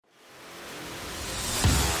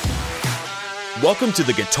Welcome to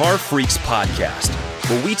the Guitar Freaks podcast,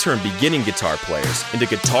 where we turn beginning guitar players into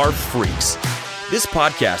guitar freaks. This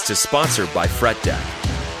podcast is sponsored by Fret Deck.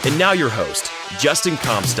 And now your host, Justin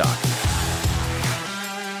Comstock.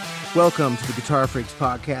 Welcome to the Guitar Freaks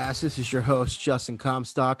podcast. This is your host, Justin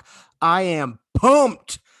Comstock. I am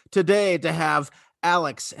pumped today to have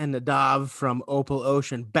Alex and Nadav from Opal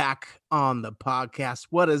Ocean back on the podcast.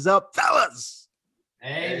 What is up, fellas?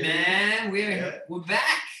 Hey man, we're back.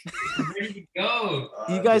 We're ready to go.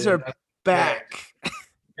 You guys are back.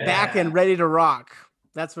 Back and ready to rock.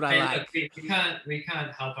 That's what I like. Look, we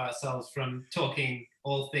can't help ourselves from talking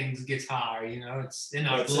all things guitar, you know, it's in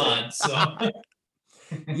our blood. So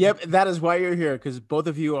Yep, that is why you're here, because both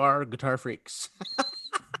of you are guitar freaks.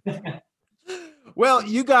 Well,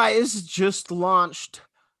 you guys just launched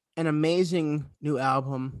an amazing new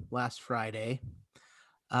album last Friday.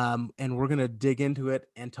 And we're going to dig into it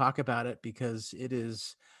and talk about it because it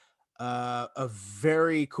is a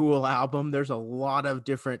very cool album. There's a lot of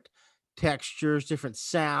different textures, different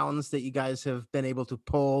sounds that you guys have been able to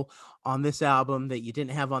pull on this album that you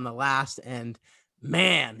didn't have on the last. And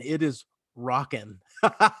man, it is rocking.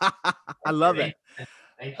 I love it.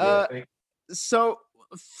 Thank you. So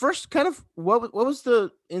first, kind of what was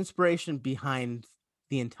the inspiration behind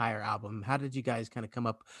the entire album? How did you guys kind of come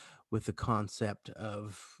up with the concept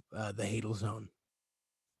of the Hadal Zone?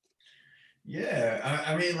 Yeah,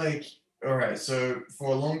 I mean, like, all right, so for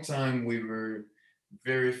a long time, we were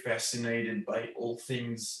very fascinated by all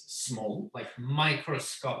things small. Like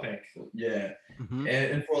microscopic. Yeah, Mm-hmm.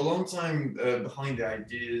 and for a long time, behind the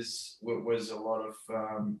ideas was a lot of,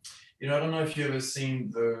 I don't know if you've ever seen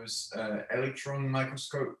those electron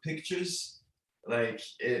microscope pictures. Like,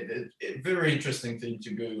 it very interesting thing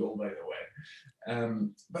to Google, by the way.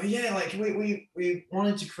 But yeah, like we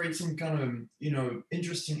wanted to create some kind of,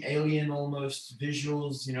 interesting alien almost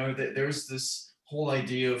visuals, that there's this whole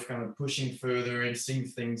idea of kind of pushing further and seeing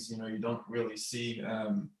things, you don't really see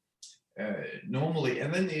normally.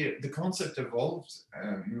 And then the concept evolved.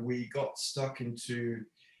 We got stuck into,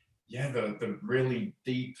 the really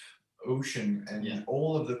deep ocean and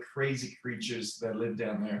all of the crazy creatures that live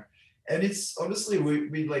down there. And it's honestly,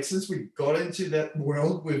 we like, since we got into that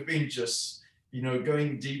world, we've been just,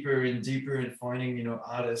 going deeper and deeper and finding,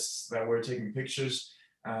 artists that were taking pictures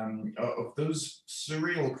of those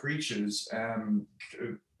surreal creatures,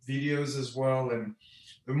 videos as well. And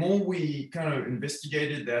the more we kind of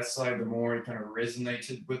investigated that side, the more it kind of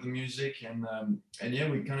resonated with the music. And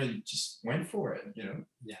we kind of just went for it,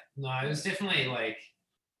 Yeah, no, it was definitely like,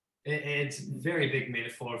 it's a very big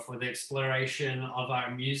metaphor for the exploration of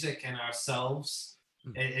our music and ourselves.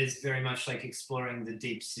 It is very much like exploring the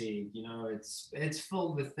deep sea. It's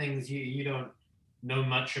filled with things you don't know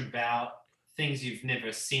much about, things you've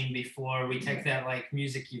never seen before. We take that like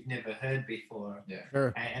music you've never heard before. Yeah,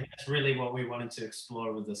 Sure. And that's really what we wanted to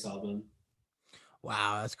explore with this album.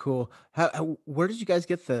 Wow, that's cool. Where did you guys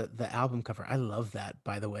get the album cover? I love that,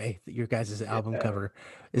 by the way, your guys' album cover.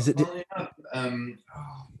 Is it? Funny enough,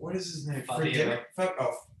 what is his name? Fabio.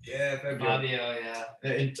 Fabio, Yeah.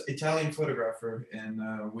 Italian photographer, and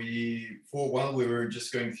for a while we were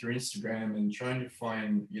just going through Instagram and trying to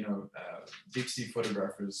find deep sea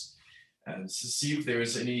photographers and to see if there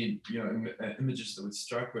was any images that would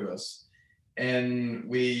strike with us.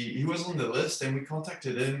 And he was on the list, and we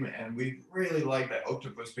contacted him, and we really liked that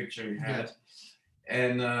octopus picture he had.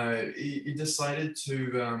 And he decided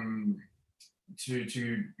to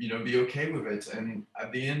be okay with it. And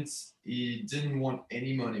at the end, he didn't want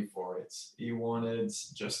any money for it. He wanted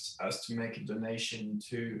just us to make a donation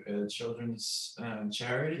to a children's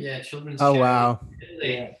charity. Yeah, children's Oh charity. wow.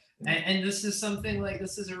 Really. And this is something like,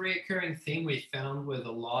 this is a recurring theme we found with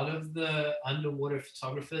a lot of the underwater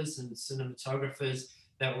photographers and cinematographers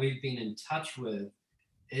that we've been in touch with,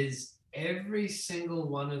 is every single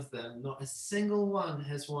one of them, not a single one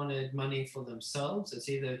has wanted money for themselves. It's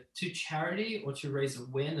either to charity or to raise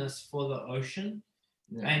awareness for the ocean.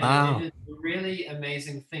 Yeah. And Wow. it is a really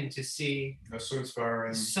amazing thing to see That's so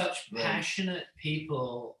inspiring. such passionate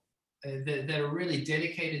people that are really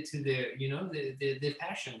dedicated to their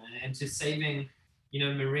passion and to saving,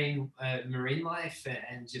 marine life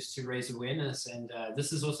and just to raise awareness. And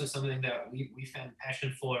this is also something that we found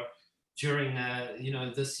passion for during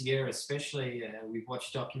this year, especially. We've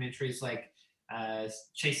watched documentaries like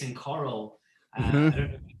Chasing Coral. I don't know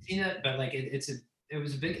if you've seen it, but like it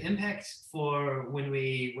was a big impact for when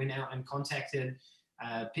we went out and contacted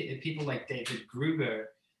people like David Gruber,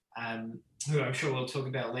 who I'm sure we'll talk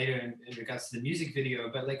about later in regards to the music video.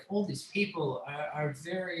 But like, all these people are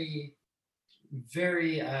very,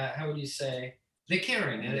 very, how would you say, They're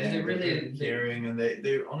caring. Yeah, They're really caring, and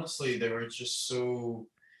they honestly they were just so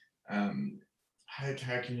how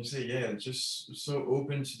can you say, yeah, just so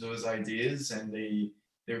open to those ideas, and they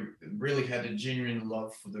really had a genuine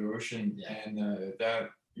love for the ocean, and that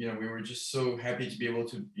we were just so happy to be able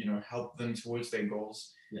to help them towards their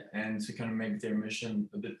goals, and to kind of make their mission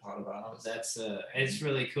a bit part of ours. That's it's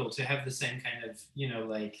really cool to have the same kind of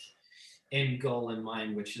like end goal in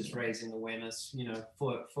mind, which is raising awareness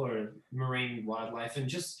for marine wildlife, and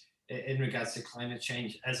just in regards to climate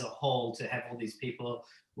change as a whole, to have all these people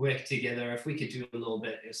work together. If we could do a little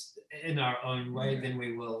bit in our own way, then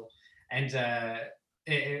we will. And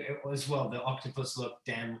it as well, the octopus looked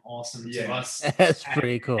damn awesome to us. That's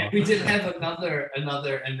pretty cool. And we did have another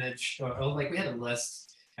image, or like we had a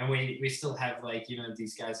list, and we still have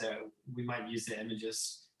these guys that we might use the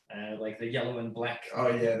images, like the yellow and black. Oh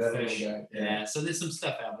yeah, that fish. guy. Yeah, so there's some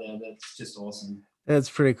stuff out there that's just awesome. That's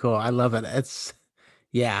pretty cool. I love it.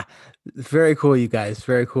 Yeah, very cool, you guys.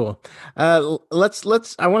 Very cool.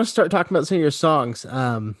 Let's. I want to start talking about some of your songs,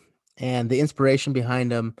 and the inspiration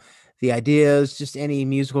behind them, the ideas, just any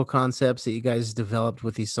musical concepts that you guys developed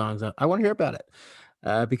with these songs. I want to hear about it,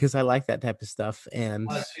 because I like that type of stuff. And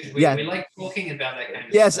we like talking about that kind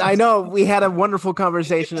of yes, stuff. I know. We had a wonderful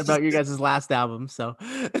conversation about your guys' last album, so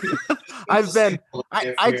I've been.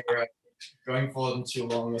 Going for them too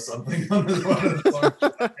long or something on this one.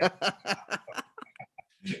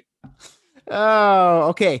 Oh,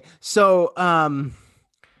 okay. So,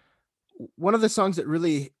 one of the songs that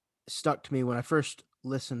really stuck to me when I first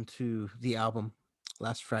listened to the album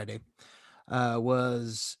last Friday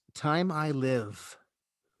was "Time I Live."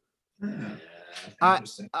 I'm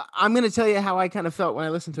going to tell you how I kind of felt when I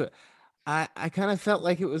listened to it. I kind of felt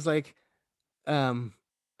like it was like,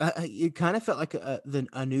 it kind of felt like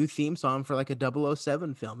a new theme song for like a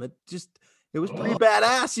 007 film. It was pretty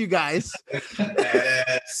badass, you guys.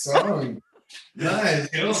 Badass song. Nice.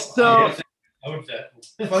 So,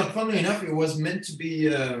 funnily enough, it was meant to be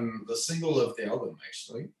the single of the album,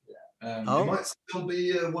 actually. It might still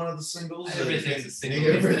be one of the singles. Everything's a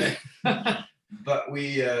single. But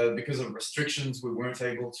we, because of restrictions, we weren't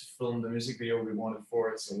able to film the music video we wanted for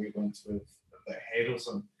it, so we went with The Hate or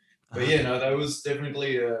something. But yeah, no, that was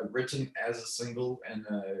definitely written as a single, and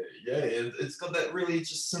it's got that really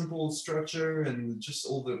just simple structure and just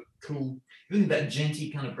all the cool, even that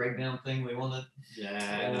genty kind of breakdown thing we wanted.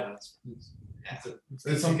 Yeah,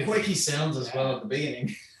 there's some quirky sounds as well at the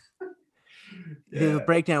beginning. The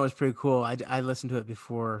breakdown was pretty cool. I listened to it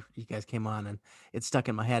before you guys came on, and it stuck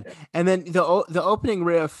in my head. And then the opening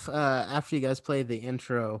riff, after you guys played the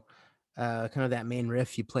intro, kind of that main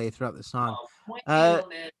riff you play throughout the song. That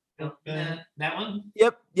one?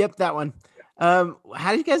 Yep, that one.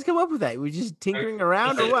 How did you guys come up with that? Were you just tinkering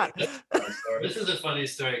around or what? This is a funny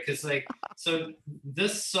story, because so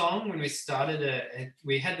this song, when we started it,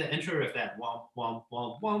 we had the intro of that womp womp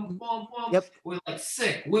womp womp womp womp. Yep. We're like,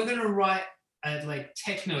 sick. We're gonna write a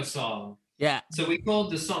techno song. Yeah. So we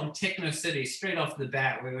called the song Techno City straight off the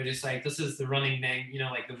bat. We were just like, this is the running name,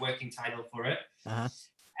 like the working title for it. Uh-huh.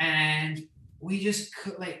 And we just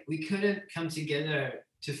we couldn't come together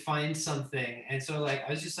to find something. And so I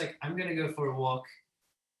was just like, I'm gonna go for a walk.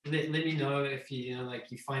 Let me know if you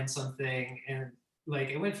you find something. And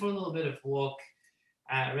I went for a little bit of walk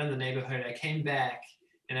around the neighborhood. I came back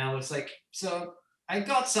and I was like, so I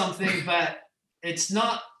got something, but it's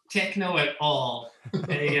not techno at all.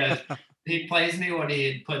 And he plays me what he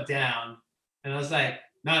had put down. And I was like,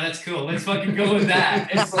 no, that's cool. Let's fucking go with that.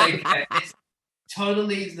 It's it's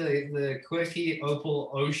totally the quirky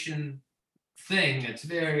Opal Ocean thing. It's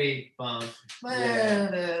very fun.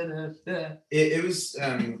 It was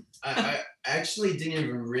I actually didn't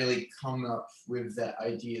even really come up with that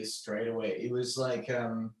idea straight away. It was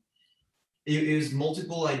it was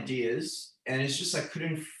multiple ideas, and it's just I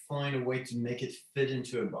couldn't find a way to make it fit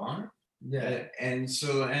into a bar. Yeah. And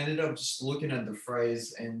so I ended up just looking at the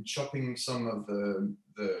phrase and chopping some of the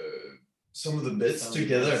bits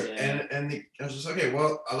together, and I was just okay.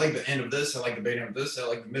 Well, I like the end of this. I like the beginning of this. I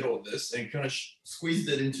like the middle of this, and kind of squeezed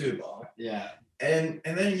it into a bar. Yeah. And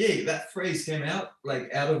then that phrase came out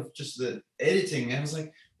out of just the editing, and I was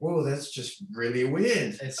like, whoa, that's just really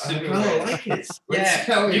weird. I kind of like it.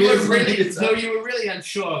 Yeah. You were really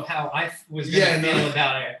unsure of how I was going to feel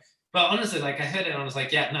about it. But honestly, I heard it and I was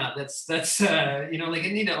like, yeah, no, that's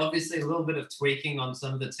it needed obviously a little bit of tweaking on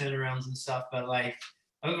some of the turnarounds and stuff, but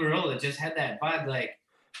overall, it just had that vibe, that.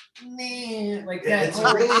 It's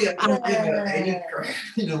really I don't give any crap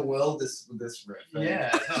in the world this riff.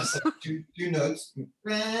 Yeah, just two notes.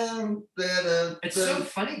 It's so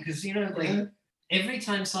funny because every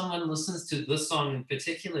time someone listens to this song in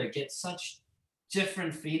particular, it gets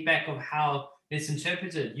different feedback of how it's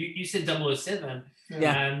interpreted. You said 007.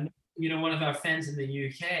 Yeah. You know, one of our fans in the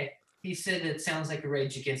UK, he said it sounds like a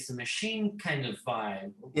Rage Against the Machine kind of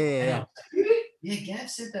vibe. Yeah, yeah, And yeah. I was like, really? Yeah, Gav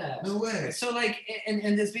said that. No way. So like,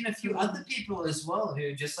 and there's been a few other people as well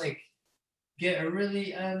who just like get a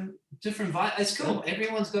really different vibe. It's cool.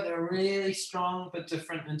 Everyone's got a really strong but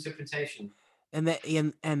different interpretation. And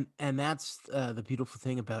that's the beautiful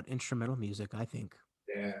thing about instrumental music, I think.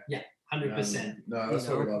 Yeah. 100%. No, that's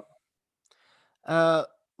what we love.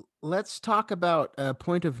 Let's talk about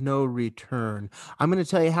Point of No Return. I'm going to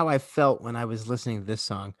tell you how I felt when I was listening to this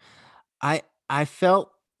song. I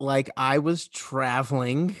felt like I was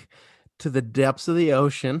traveling to the depths of the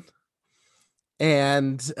ocean,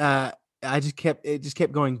 and it just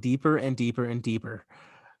kept going deeper and deeper and deeper.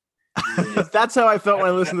 Yeah. That's how I felt when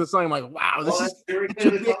I listened to the song. I'm like, wow, this is very such a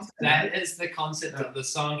good big- concept. That is the concept of the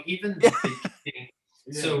song. Even the beginning.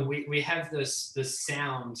 Yeah. So we have this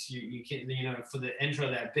sound you can, you know, for the intro,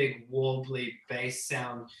 that big warbly bass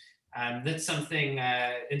sound. That's something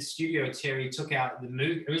in studio Terry took out the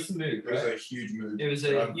Moog. It was the Moog, It was right? a huge Moog. It was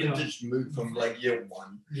a vintage Moog from like year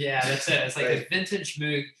one. Yeah, that's it. It's like a vintage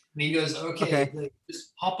Moog. And he goes, okay, like,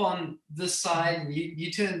 just hop on this side and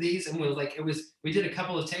you turn these, and we did a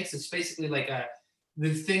couple of takes. It's basically like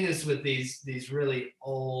the thing is with these really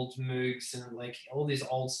old Moogs and like all these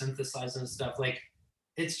old synthesizers and stuff, like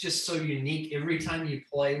it's just so unique every time you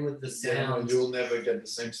play with the sound. You'll never get the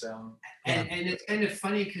same sound. And it's kind of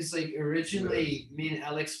funny because like originally me and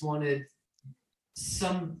Alex wanted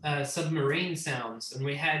some submarine sounds, and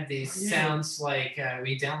we had these sounds like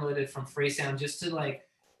we downloaded from Freesound just to like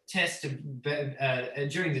test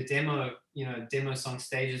during the demo song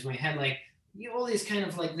stages. We had like all these kind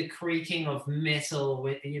of like the creaking of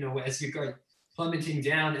metal, as you go plummeting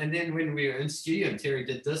down. And then when we were in studio, Terry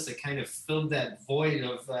did this. It kind of filled that void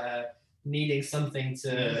of needing something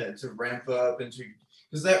to ramp up into,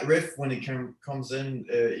 because that riff when it comes in,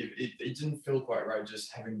 it didn't feel quite right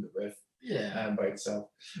just having the riff. By itself.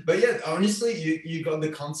 But yeah, honestly, you got the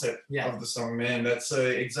concept of the song, man. That's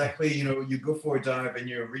exactly, you go for a dive and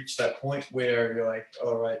you reach that point where you're like,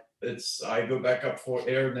 all right, I go back up for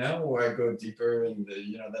air now, or I go deeper, and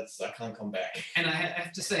I can't come back. And I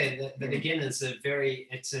have to say that again, it's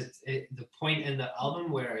the point in the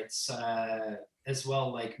album where it's as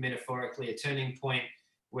well, like metaphorically a turning point,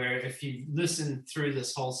 where if you listen through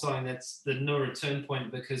this whole song, that's the no return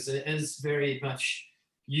point, because it is very much,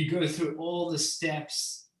 you go through all the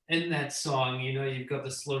steps in that song. You've got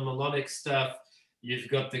the slow melodic stuff, you've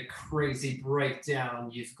got the crazy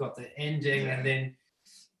breakdown, you've got the ending, and then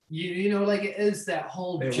like it is that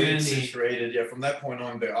whole journey. Saturated. Yeah, from that point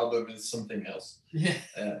on, the album is something else. Yeah.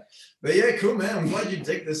 But yeah, cool, man. I'm glad you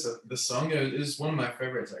dig this song. It is one of my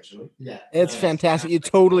favorites, actually. Yeah, it's fantastic. You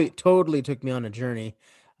totally took me on a journey,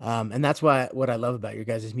 and that's what I love about your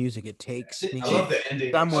guys' music. It takes me I love the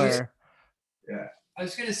ending somewhere. Yeah. I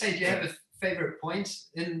was going to say, do you have a favorite point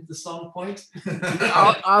in the song point?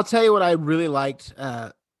 I'll tell you what I really liked,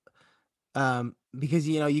 because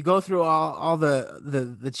you go through all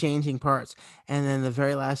the changing parts, and then the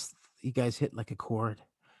very last, you guys hit like a chord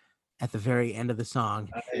at the very end of the song,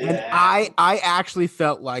 and I actually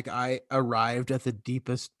felt like I arrived at the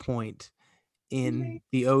deepest point in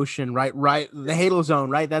the ocean, right? The Hadal Zone,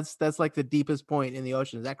 right? That's like the deepest point in the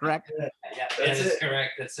ocean. Is that correct? Yeah, that is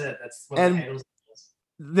correct. That's it. That's what And the Hadal Zone is.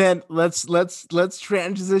 Then let's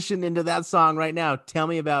transition into that song right now. Tell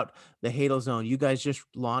me about the Hadal Zone. You guys just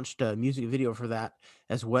launched a music video for that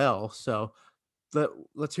as well, so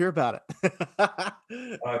let's hear about it.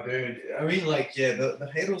 Oh, dude. I mean, like, yeah,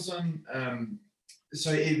 the Hadal Zone.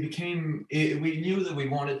 So we knew that we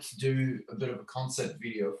wanted to do a bit of a concept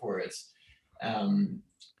video for it,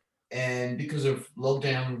 and because of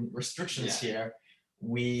lockdown restrictions here,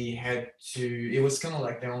 we had to. It was kind of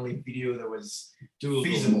like the only video that was doable.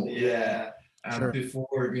 Feasible. Sure. Before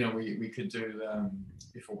we could do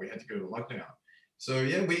before we had to go to lockdown. So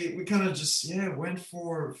yeah, we kind of just went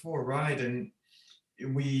for a ride, and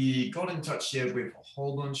we got in touch with a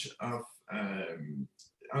whole bunch of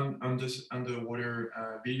underwater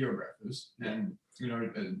videographers, and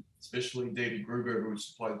especially David Gruber, who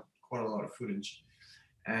supplied quite a lot of footage.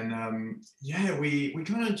 And we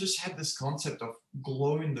kind of just had this concept of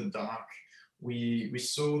glow in the dark. We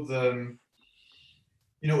saw the,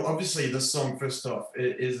 obviously the song, first off,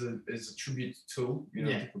 is a tribute to Tool,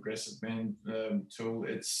 the progressive band Tool.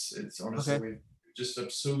 It's honestly we're just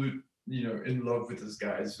absolute, in love with these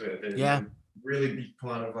guys. They're a really big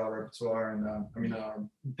part of our repertoire, and our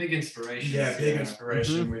big inspiration. Yeah, big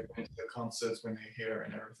inspiration. We went to the concerts when they're here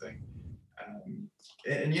and everything.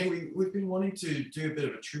 And yeah, we've been wanting to do a bit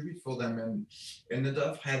of a tribute for them, and the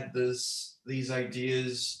Dove had these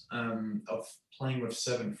ideas of playing with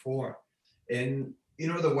 7/4, and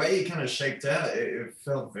the way it kind of shaped out, it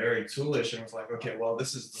felt very Toolish, and it was like, okay, well,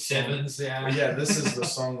 this is the Sevens, song. yeah. Yeah, this is the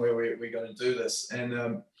song where we're going to do this,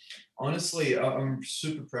 and honestly, I'm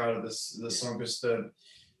super proud of this song, because the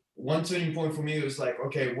one turning point for me was like,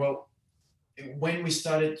 okay, well, when we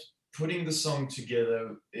started putting the song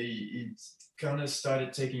together, it kind of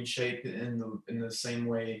started taking shape in the same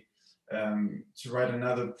way, to write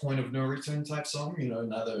another point of no return type song,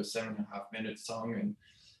 another 7.5 minute song, and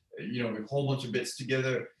with a whole bunch of bits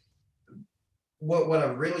together. What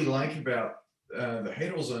I really like about the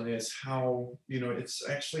Hadal Zone is how it's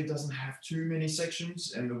actually doesn't have too many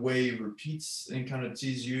sections, and the way it repeats and kind of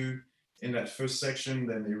teases you in that first section,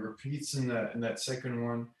 then it repeats in that second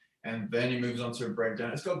one, and then it moves on to a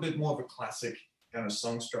breakdown. It's got a bit more of a classic kind of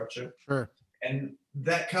song structure. Sure. And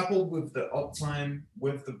that coupled with the uptime,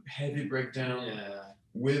 with the heavy breakdown,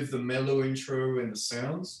 with the mellow intro and the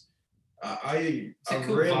sounds, I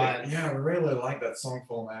cool really, vibe. I really like that song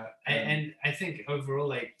format. And I think overall,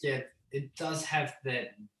 like, it does have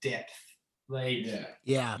that depth, like,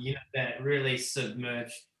 that really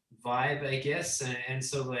submerged vibe, I guess. And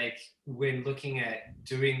so, like, when looking at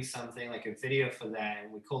doing something like a video for that,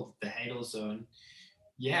 and we called it the Hadal Zone,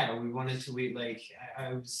 we wanted to,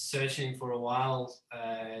 I was searching for a while,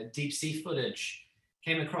 deep sea footage,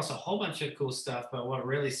 came across a whole bunch of cool stuff, but what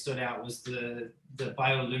really stood out was the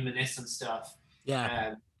bioluminescent stuff.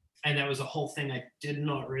 Yeah. And that was a whole thing I did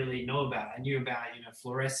not really know about. I knew about,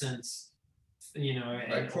 fluorescence,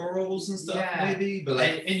 like corals and stuff, maybe, but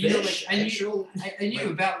I knew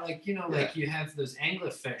about, you have those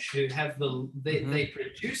anglerfish who have they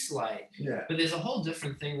produce light, but there's a whole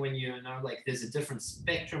different thing when there's a different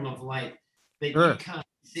spectrum of light that you can't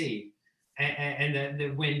see, and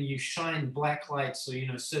that when you shine black lights,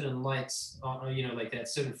 or certain lights on, like that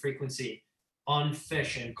certain frequency on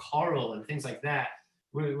fish and coral and things like that.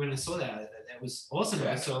 When I saw that was awesome.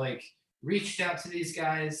 So reached out to these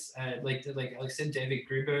guys, like I said, David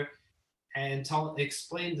Gruber, and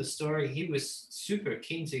explained the story. He was super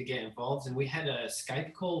keen to get involved, and we had a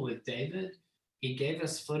Skype call with David. He gave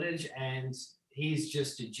us footage, and he's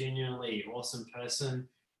just a genuinely awesome person.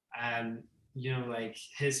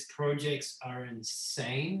 His projects are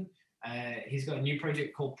insane. He's got a new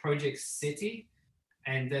project called Project City,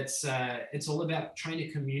 and that's it's all about trying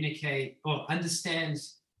to communicate or understand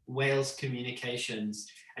whales' communications.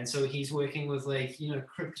 And so he's working with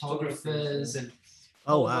cryptographers and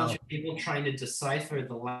a bunch of people trying to decipher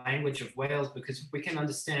the language of whales, because if we can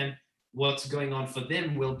understand what's going on for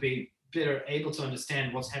them, we'll be better able to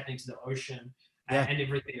understand what's happening to the ocean and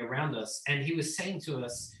everything around us. And he was saying to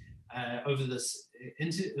us over this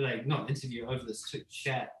over this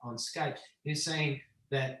chat on Skype, he's saying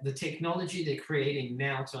that the technology they're creating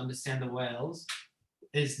now to understand the whales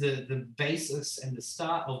is the basis and the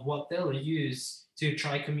start of what they'll use to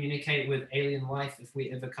try communicate with alien life if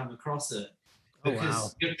we ever come across it.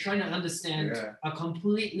 Because you're trying to understand a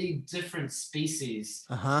completely different species.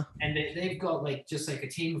 And they've got just a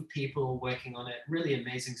team of people working on it. Really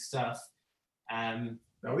amazing stuff.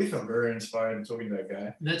 Now we felt very inspired talking to that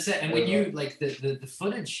guy. That's it. And when you the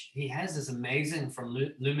footage he has is amazing from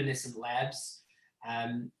Luminescent Labs.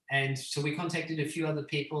 And so we contacted a few other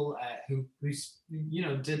people who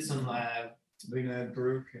did some Leonard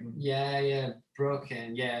Brooke and Brooke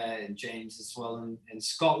and James as well in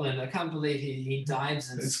Scotland. I can't believe he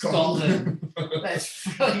dives in Scotland. That's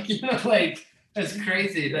that's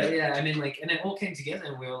crazy. But and it all came together,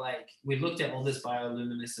 and we looked at all this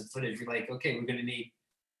bioluminescent footage. We're like, okay, we're gonna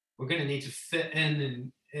need to fit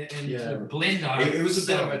in and blend our. It was a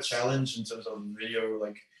bit of a challenge in terms of video,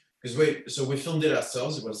 because we filmed it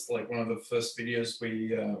ourselves. It was one of the first videos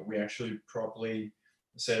we actually properly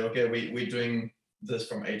said, okay, we're doing this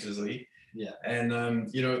from A to Z. Yeah. And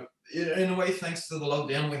in a way, thanks to the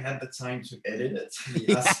lockdown, we had the time to edit it.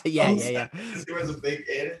 It was a big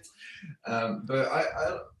edit. But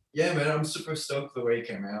man, I'm super stoked the way it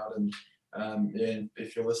came out. And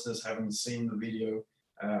if your listeners haven't seen the video,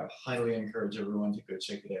 highly encourage everyone to go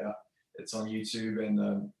check it out. It's on YouTube,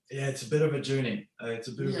 and it's a bit of a journey.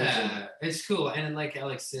 It's cool. And like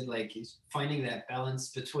Alex said, he's finding that balance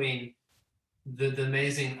between the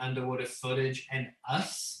amazing underwater footage and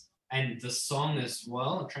us and the song as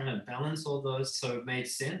well, trying to balance all those so it made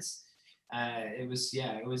sense. It's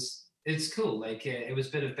cool. It was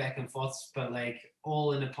a bit of back and forth, but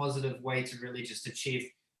all in a positive way to really just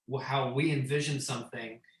achieve how we envision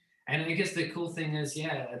something. And I guess the cool thing is,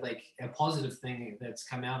 a positive thing that's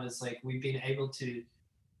come out is we've been able to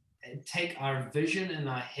take our vision in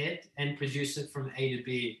our head and produce it from A to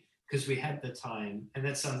B because we had the time. And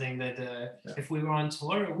that's something that if we were on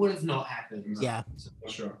tour, it would have not happened. Yeah. For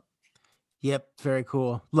sure. Yep, very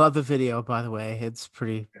cool. Love the video, by the way. It's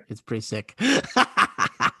pretty sick.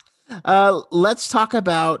 Let's talk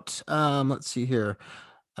about let's see here.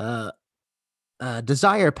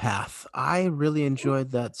 Desire Path. I really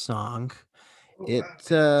enjoyed that song.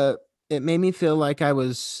 It made me feel like I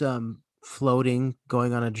was floating,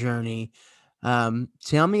 going on a journey.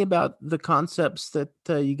 Tell me about the concepts that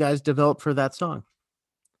you guys developed for that song.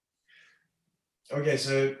 Okay,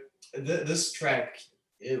 so this track,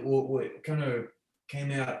 it kind of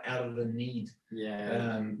came out of the need,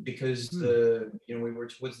 because we were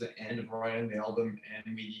towards the end of writing the album,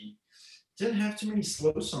 and we didn't have too many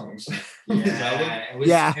slow songs. You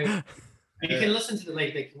can listen to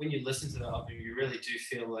like when you listen to the album, you really do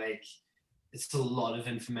feel like it's a lot of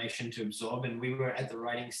information to absorb. And we were at the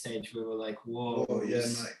writing stage, we were like, whoa. Oh yeah,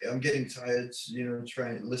 I'm getting tired,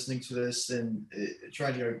 listening to this and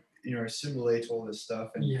trying to, assimilate all this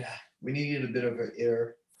stuff. And we needed a bit of an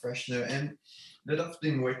air freshener. And that I've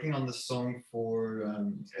been working on the song for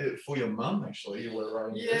your mum, actually. You were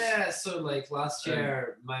writing this. So like last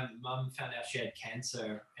year, my mum found out she had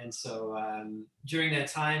cancer. And so during that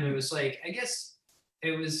time, it was like, I guess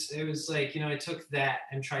it was like, I took that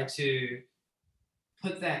and tried to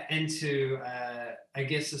put that into, I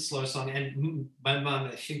guess, a slow song. And my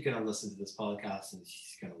mom, she's going to listen to this podcast and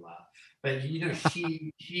she's going to laugh. But,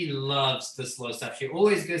 she loves the slow stuff. She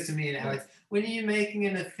always goes to me and Alex, when are you making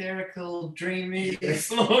an ethereal, dreamy,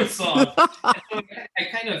 slow song? So I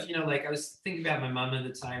kind of, I was thinking about my mom at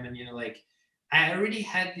the time and, I already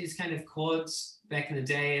had these kind of chords back in the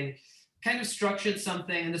day and kind of structured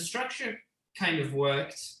something. And the structure kind of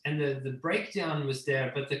worked and the breakdown was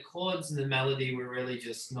there, but the chords and the melody were really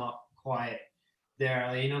just not quite there.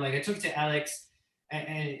 I took it to Alex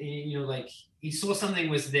and he saw something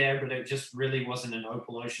was there, but it just really wasn't an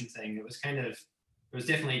Opal Ocean thing. It was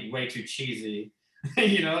definitely way too cheesy,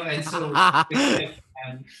 and so that's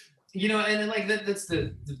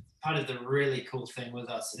the part of the really cool thing with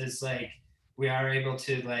us is like we are able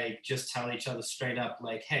to like just tell each other straight up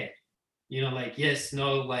like, hey, yes,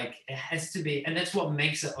 no, like it has to be. And that's what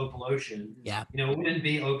makes it Opal Ocean. Yeah. It wouldn't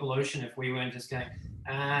be Opal Ocean if we weren't just going,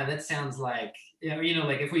 that sounds like,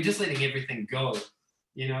 like if we're just letting everything go,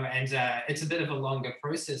 and it's a bit of a longer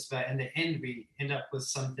process, but in the end, we end up with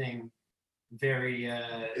something very,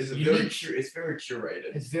 it's very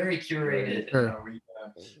curated. It's very curated. Sure.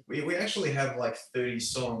 We actually have like 30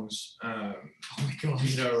 songs, oh my God.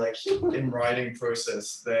 Like in writing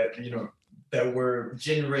process that, that were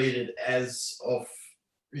generated as of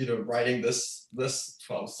writing this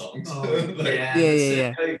 12 songs. Oh,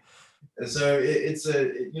 yeah. So it's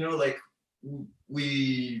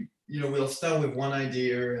we'll start with one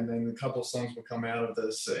idea and then a couple songs will come out of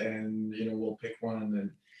this and we'll pick one and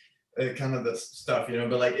then kind of the stuff,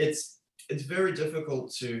 but like it's very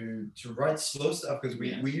difficult to write slow stuff because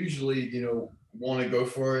we usually want to go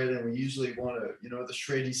for it and we usually want to the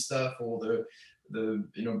shreddy stuff or the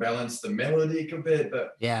balance the melody a bit,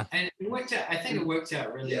 but and it worked out. I think it worked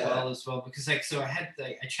out really well as well because I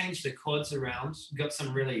changed the chords around, got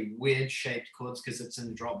some really weird shaped chords because it's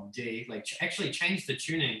in drop D. Like actually changed the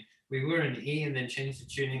tuning. We were in E and then changed the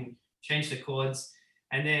tuning, changed the chords,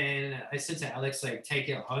 and then I said to Alex like take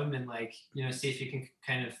it home and like see if you can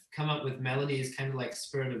kind of come up with melodies kind of like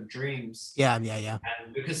Spirit of Dreams. Yeah.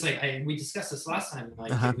 Because like we discussed this last time,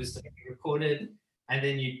 like it was like recorded and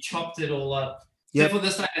then you chopped it all up. Yep. Except for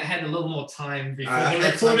this time, I had a little more time before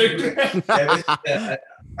recording.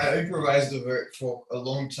 I improvised for a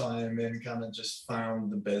long time and kind of just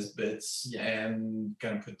found the best bits and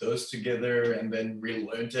kind of put those together and then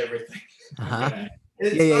relearned everything.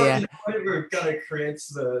 Whatever kind of creates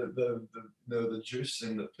the juice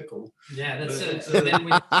in the pickle. Yeah, that's it. So then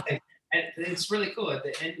it's really cool. At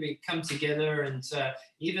the end, we come together and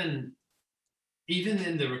even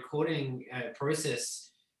in the recording process.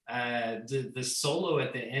 The solo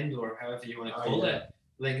at the end or however you want to call it,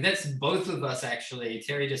 like that's both of us actually.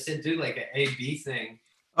 Terry just said do like an A-B thing.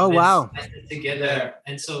 Oh wow! Together,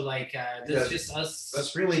 and so like there's just us.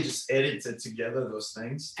 That's really just edited together those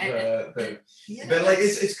things. But like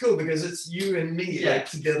it's cool because it's you and me like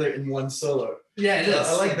together in one solo. Yeah, it is.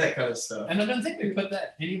 I like that kind of stuff. And I don't think we put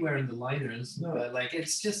that anywhere in the liners. No. But like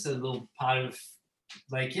it's just a little part of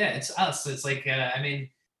like it's us. It's like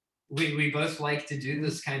We both like to do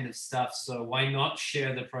this kind of stuff, so why not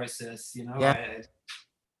share the process? There's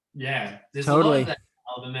a lot of that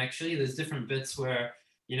album actually. There's different bits where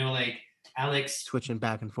like Alex switching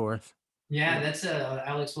back and forth. Yeah, that's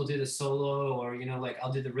Alex will do the solo, or like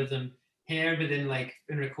I'll do the rhythm here, but then like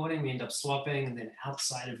in recording we end up swapping, and then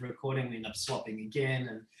outside of recording we end up swapping again,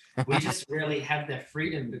 and we just really have that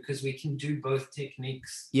freedom because we can do both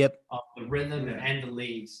techniques Yep. of the rhythm Yeah. and the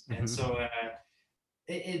leads. And so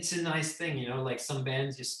it's a nice thing, like some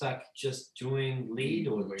bands you're stuck just doing lead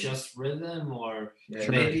or just rhythm, or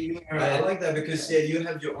maybe I like that because you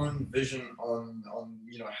have your own vision on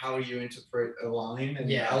how you interpret a line,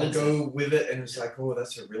 and I'll go with it, and it's like, oh,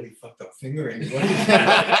 that's a really fucked up fingering.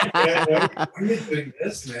 Why are you doing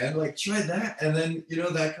this, man? Like, try that, and then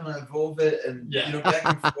that kind of evolve it, and back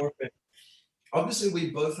and forth. Obviously,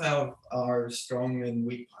 we both have our strong and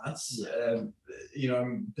weak parts. I'm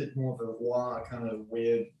a bit more of a wah kind of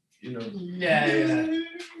weird, Yeah.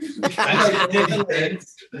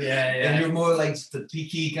 And you're more like the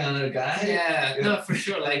peaky kind of guy. Yeah, no, for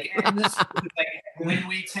sure. And this, when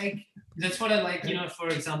we take, that's what I like. For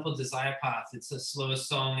example, Desire Path. It's a slow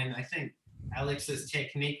song, and I think Alex's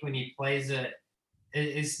technique when he plays it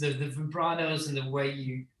is the vibratos and the way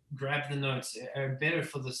you grab the notes are better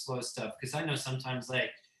for the slow stuff, because I know sometimes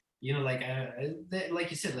like you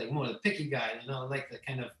said, like more the picky guy, like the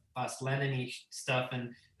kind of fast Latin-y stuff,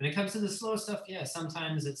 and when it comes to the slow stuff,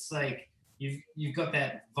 sometimes it's like you've got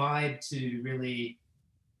that vibe to really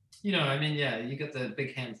you got the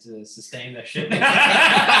big hands to sustain that shit. No,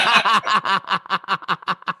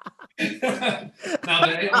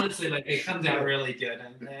 but honestly, it comes out really good,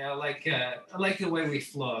 and I like the way we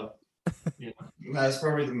flow. That's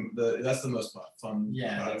probably that's the most fun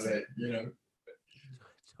part of it,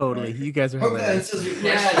 Totally. You guys are hope that answers your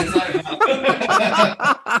question.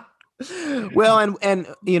 Well, and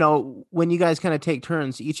when you guys kind of take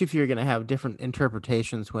turns, each of you are going to have different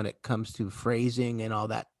interpretations when it comes to phrasing and all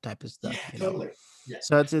that type of stuff. Totally. Yeah.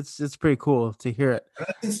 So it's pretty cool to hear it.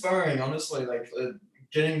 That's inspiring, honestly.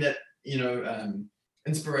 Getting that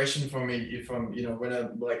inspiration from me from when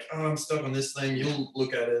I'm like, oh, I'm stuck on this thing, you'll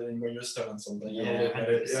look at it, and when you're stuck on something, you'll look at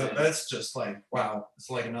it. That's just like, wow, it's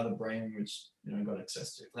like another brain which got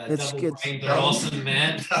access to. It's good. They're awesome,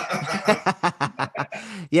 man.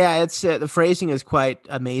 Yeah, it's the phrasing is quite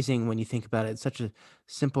amazing when you think about it. It's such a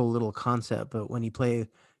simple little concept, but when you play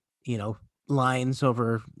lines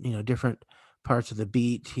over different parts of the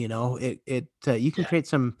beat, you can create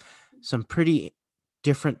some pretty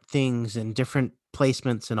different things and different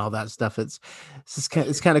placements and all that stuff. It's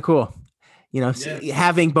kind of cool,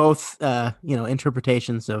 having both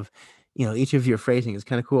interpretations of each of your phrasing is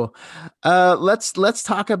kind of cool. Let's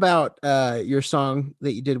talk about your song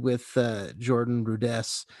that you did with Jordan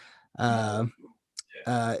Rudess.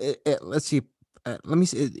 Let's see. Let me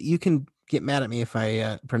see. You can get mad at me if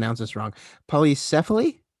I pronounce this wrong.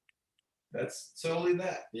 Polycephaly. That's totally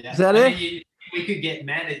that. Yeah. Is that it? We could get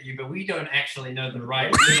mad at you, but we don't actually know the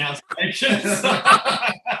right pronunciation.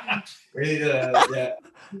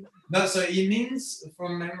 No, so it means,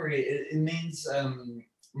 from memory, it means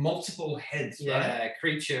multiple heads, right? Yeah,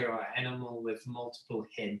 creature or animal with multiple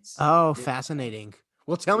heads. Oh, fascinating.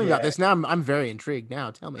 Well, tell me about this now. I'm very intrigued now.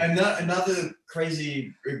 Tell me. Another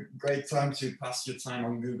crazy great time to pass your time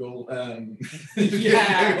on Google. If you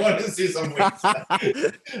want to see some weird stuff.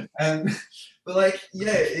 But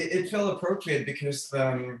it felt appropriate because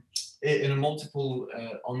in multiple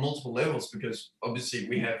on multiple levels, because obviously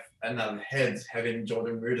we have another head having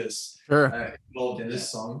Jordan Rudess involved in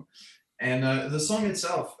this song, and the song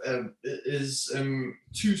itself is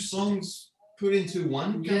two songs put into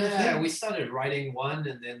one kind of thing? We started writing one,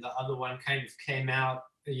 and then the other one kind of came out,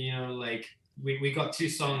 we got two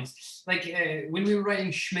songs. When we were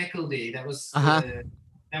writing Schmeckeldy, that was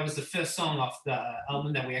the first song off the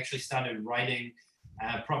album that we actually started writing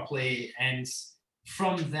properly. And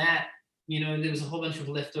from that, there was a whole bunch of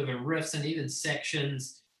leftover riffs and even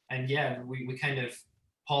sections. And we kind of,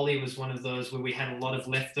 Polly was one of those where we had a lot of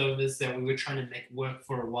leftovers that we were trying to make work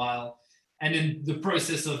for a while. And in the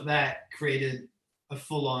process of that, created a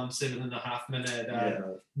full-on 7.5 minute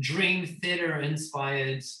Dream Theater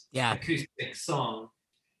inspired acoustic song.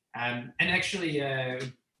 And actually,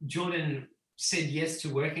 Jordan said yes to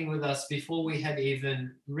working with us before we had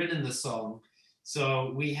even written the song.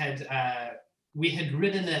 So we had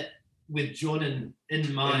written it with Jordan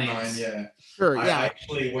in mind. Sure. I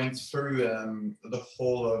actually went through the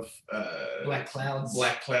whole of Black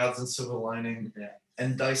Clouds and Silver Lining.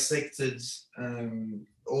 And dissected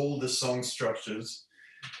all the song structures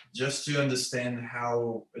just to understand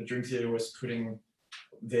how Dream Theater was putting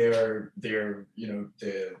their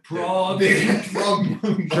prog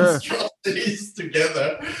monstrosities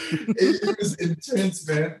together. It was intense,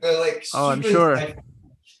 man. But I'm sure.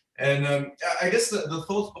 And I guess the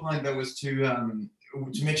thought behind that was to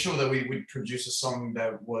to make sure that we would produce a song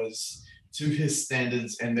that was to his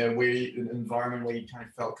standards and that way an environment where he kind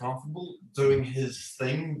of felt comfortable doing his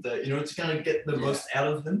thing, that to kind of get the most out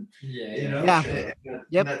of him. Yeah.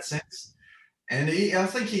 In that sense. And I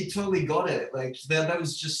think he totally got it. Like that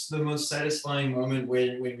was just the most satisfying moment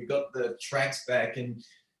when we got the tracks back, and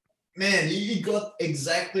man, he got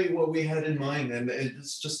exactly what we had in mind, and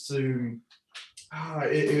it's just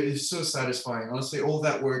it's so satisfying. Honestly, all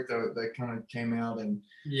that work that kind of came out, and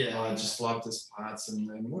I just loved his parts, and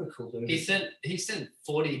what a cool bit. He sent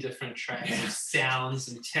 40 different tracks of sounds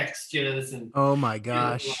and textures, and oh my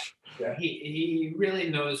gosh, he really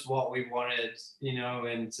knows what we wanted,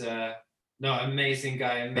 and no, amazing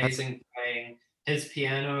guy, amazing playing. His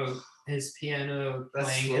piano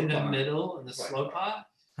playing in the middle in the slow part.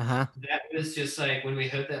 That was just like when we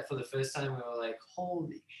heard that for the first time, we were like,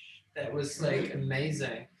 holy, that was like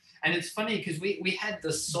amazing. And it's funny because we had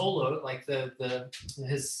the solo, like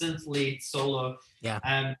his synth lead solo.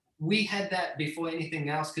 Yeah. We had that before anything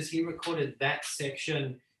else because he recorded that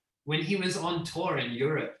section when he was on tour in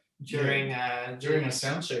Europe during a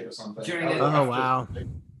sound check or something. Wow.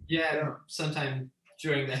 Yeah, sometime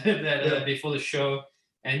during that before the show,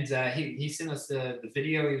 and he sent us the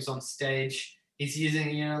video. He was on stage. He's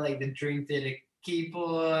using like the Dream Theater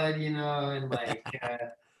keyboard, and like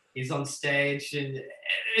he's on stage, and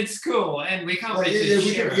it's cool. And we can't wait to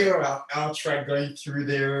we can hear our track going through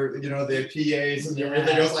their their PAs and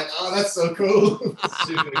everything. I was like, oh, that's so cool.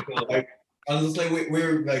 Super cool. Like honestly,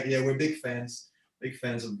 we're like we're big fans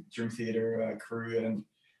of Dream Theater crew, and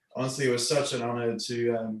honestly, it was such an honor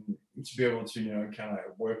to be able to kind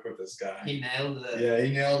of work with this guy. He nailed it. Yeah,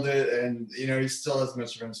 he nailed it, and he still as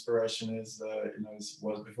much of inspiration as as he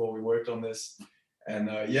was before we worked on this. And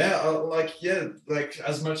like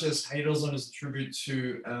as much as Hadelson is a tribute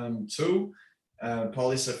to Tool,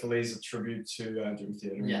 Polycephaly is a tribute to Dream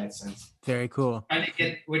Theater in that sense. Very cool.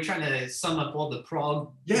 We're trying to sum up all the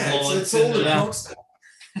prog. Yeah, it's all the prog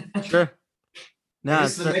stuff. Sure. No,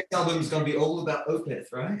 the next album is going to be all about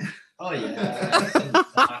Opeth, right? Oh, yeah.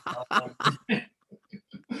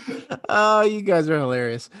 Oh, you guys are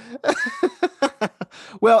hilarious.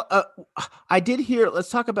 Well, I did hear,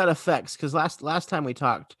 let's talk about effects, because last time we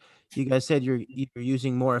talked, you guys said you're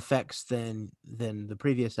using more effects than the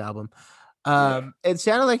previous album. It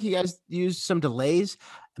sounded like you guys used some delays.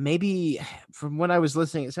 Maybe from when I was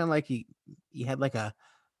listening, it sounded like you had like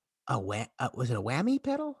was it a whammy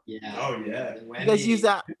pedal? Yeah. Oh yeah. You guys use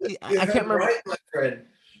that? I can't remember. Right, my friend.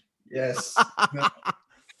 Yes. No,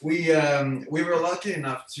 we were lucky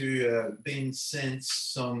enough to being sent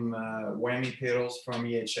some whammy pedals from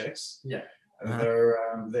EHX. Yeah.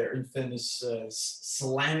 They're infamous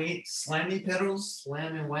slammy pedals.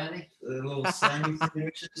 Slammy whammy. The little slammy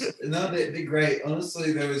finishes. No, they're great.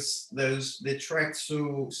 Honestly, they tracked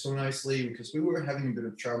so nicely because we were having a bit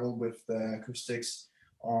of trouble with the acoustics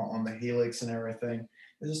on the Helix and everything.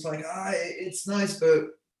 It's just like it's nice,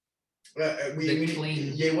 but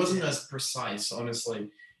it wasn't as precise,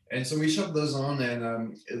 honestly. And so we shoved those on,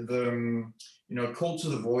 and "Call to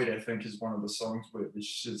the Void" I think is one of the songs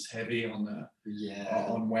which is heavy on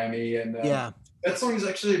on whammy, and that song is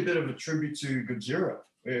actually a bit of a tribute to Gojira.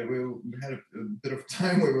 We had a bit of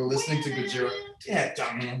time where we were listening to Gojira. Yeah,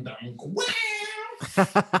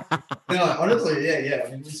 no, honestly, yeah.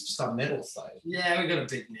 I mean, it's just our metal side. Yeah, we got a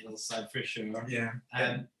big metal side for sure. Yeah.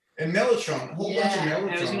 And Mellotron, a whole bunch of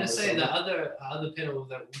Mellotron. I was going to say the other pedal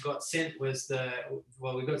that we got sent was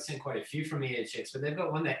we got sent quite a few from EHX, but they've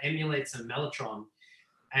got one that emulates a Mellotron.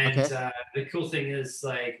 And the cool thing is,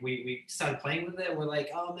 like, we started playing with it. We're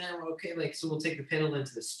like, oh man, okay, like, so we'll take the pedal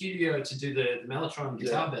into the studio to do the Mellotron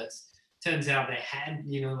guitar bits. Turns out they had,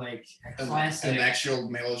 like a classic, an actual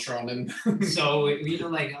Mellotron, and so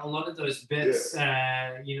like a lot of those bits,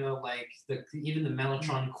 like even the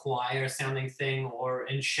Mellotron choir sounding thing, or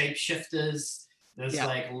in Shapeshifters, there's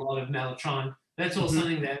like a lot of Mellotron. That's all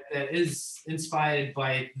something that is inspired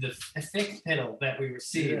by the effect pedal that we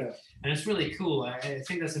received, and it's really cool. I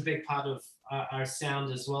think that's a big part of our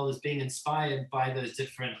sound, as well as being inspired by those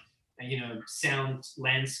different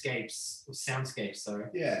soundscapes. Sorry.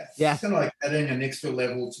 Yeah. It's kind of like adding an extra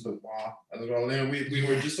level to the wah as well. We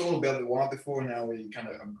were just all about the wah before. Now we kind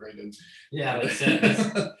of upgraded. Yeah, that's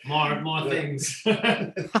more things.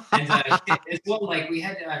 And as well, like we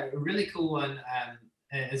had a really cool one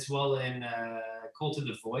as well in "Call to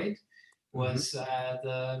the Void" was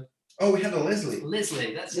the. Oh, we had a Leslie.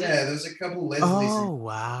 Leslie, that's it. Yeah, there's a couple Leslies. Oh,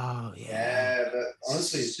 wow. Yeah, but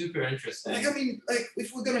honestly, super interesting. Like, I mean, like,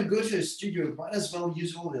 if we're gonna go to a studio, might as well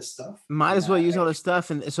use all this stuff.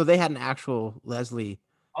 And so they had an actual Leslie.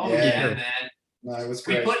 Oh yeah, man. No, it was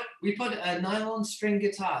great. We put a nylon string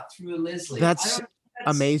guitar through a Leslie. That's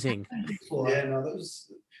amazing. Yeah, no, that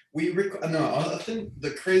was I think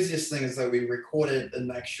the craziest thing is that we recorded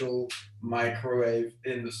an actual microwave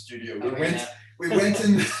in the studio. We went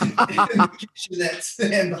in the kitchenette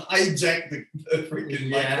and hijacked the freaking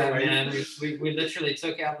microwave. Man, we literally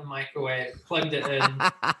took out the microwave, plugged it in,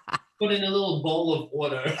 put in a little bowl of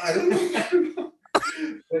water. I don't know.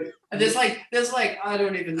 And there's like I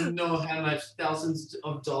don't even know how much thousands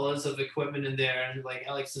of dollars of equipment in there, and like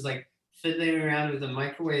Alex is like fiddling around with a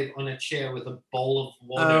microwave on a chair with a bowl of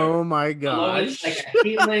water. Oh my gosh! Like a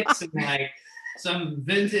Helix and like some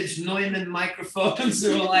vintage Neumann microphones.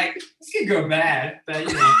 So we're like, this could go bad, but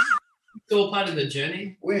you know, it's all part of the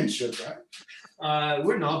journey. We ain't shit, right?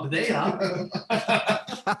 We're not, but they are.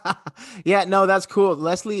 Yeah, no, that's cool.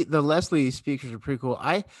 The Leslie speakers are pretty cool.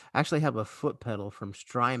 I actually have a foot pedal from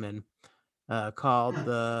Strymon called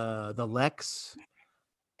the Lex,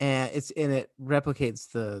 and it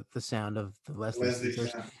replicates the sound of the Leslie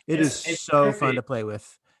speakers. Sound. It's so trippy. Fun to play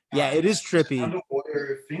with. Yeah, it is trippy.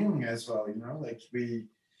 Underwater feeling as well, you know, like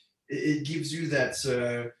it gives you that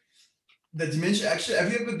dimension. Actually,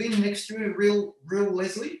 have you ever been next to a real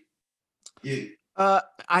Leslie? I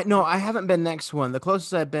haven't been next to one. The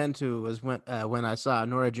closest I've been to was when I saw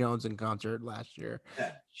Norah Jones in concert last year.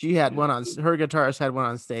 Yeah. She had one on her guitarist had one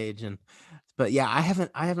on stage, but yeah, I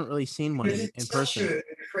haven't really seen one in person.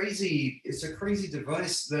 It's a crazy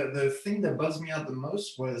device. The thing that buzzed me out the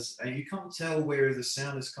most was you can't tell where the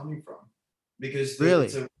sound is coming from because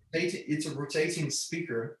it's a rotating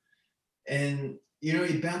speaker, and you know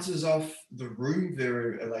it bounces off the room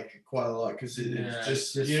there like quite a lot because it's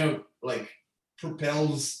just you know like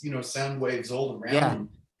propels sound waves all around,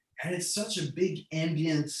 and it's such a big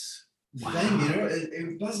ambient thing. You know,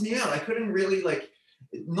 it buzzed me out. I couldn't really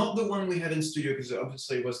not the one we had in studio because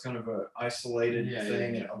obviously it was kind of a isolated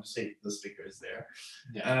thing, and obviously the speaker is there.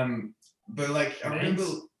 But like I remember,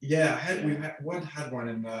 we had one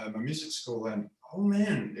in my music school, and oh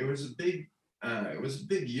man, it was a big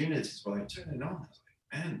unit as well. I turned it on. I was like,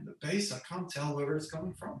 man, the bass, I can't tell where it's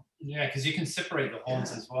coming from. Yeah, because you can separate the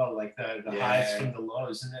horns as well, like the highs from the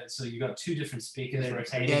lows, and so you got two different speakers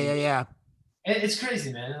rotating. Yeah. It's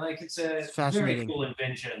crazy, man. Like it's fascinating. Very cool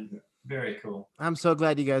invention. Very cool. I'm so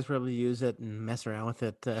glad you guys were able to use it and mess around with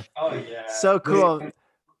it. Oh yeah, so cool.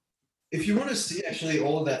 If you want to see actually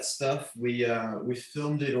all of that stuff, we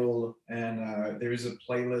filmed it all, and there is a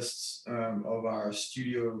playlist of our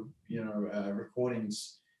studio,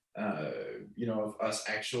 recordings. Of us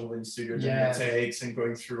actual in studio doing the takes and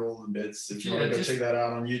going through all the bits. If you want to go check that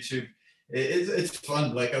out on YouTube, it's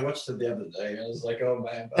fun. Like I watched it the other day, I was like, oh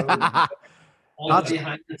man, all the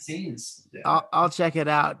behind the scenes. I'll check it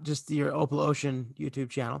out. Just your Opal Ocean YouTube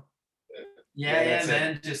channel. Yeah,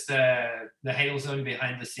 man. Just the Hail Zone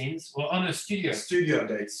behind the scenes. Well, on a studio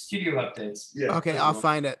updates. Yeah. Okay, I'll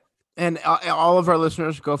find it. And all of our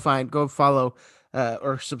listeners, go follow.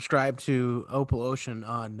 Or subscribe to Opal Ocean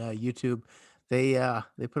on YouTube. They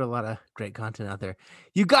put a lot of great content out there.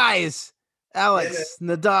 You guys, Alex,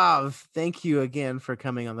 Nadav, thank you again for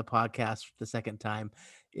coming on the podcast for the second time.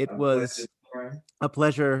 It was a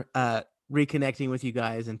pleasure reconnecting with you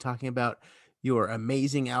guys and talking about your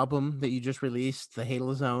amazing album that you just released, The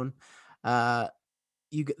Hail Zone. Our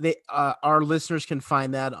listeners can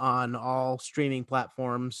find that on all streaming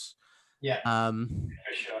platforms. Yeah. For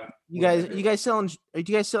sure. Do you guys sell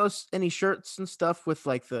any shirts and stuff with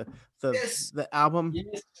like the album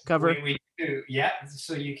cover? We do. Yeah.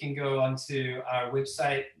 So you can go onto our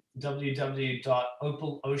website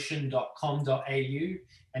www.opalocean.com.au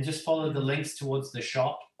and just follow the links towards the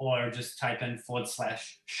shop, or just type in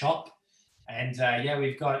 /shop. And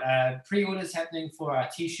we've got pre-orders happening for our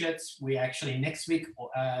t-shirts. We actually next week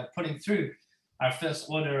putting through our first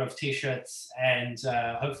order of t-shirts, and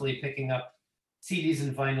hopefully picking up CDs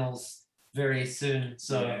and vinyls very soon.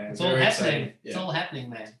 So it's all happening. It's all happening,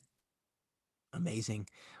 man. Amazing.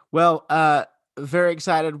 Well, very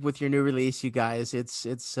excited with your new release, you guys.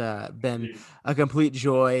 It's been a complete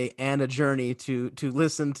joy and a journey to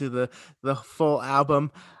listen to the full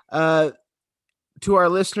album. To our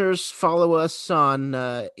listeners, follow us on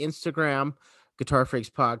Instagram, Guitar Freaks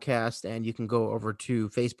Podcast, and you can go over to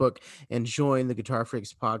Facebook and join the Guitar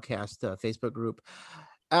Freaks Podcast Facebook group.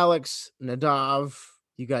 Alex, Nadav,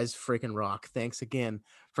 you guys freaking rock. Thanks again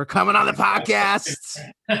for coming on the podcast.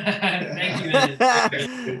 Thank you,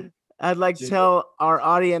 man. I'd like to tell our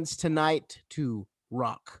audience tonight to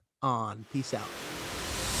rock on. Peace out.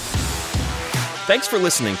 Thanks for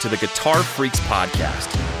listening to the Guitar Freaks Podcast.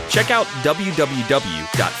 Check out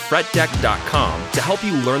www.fretdeck.com to help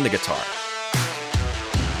you learn the guitar.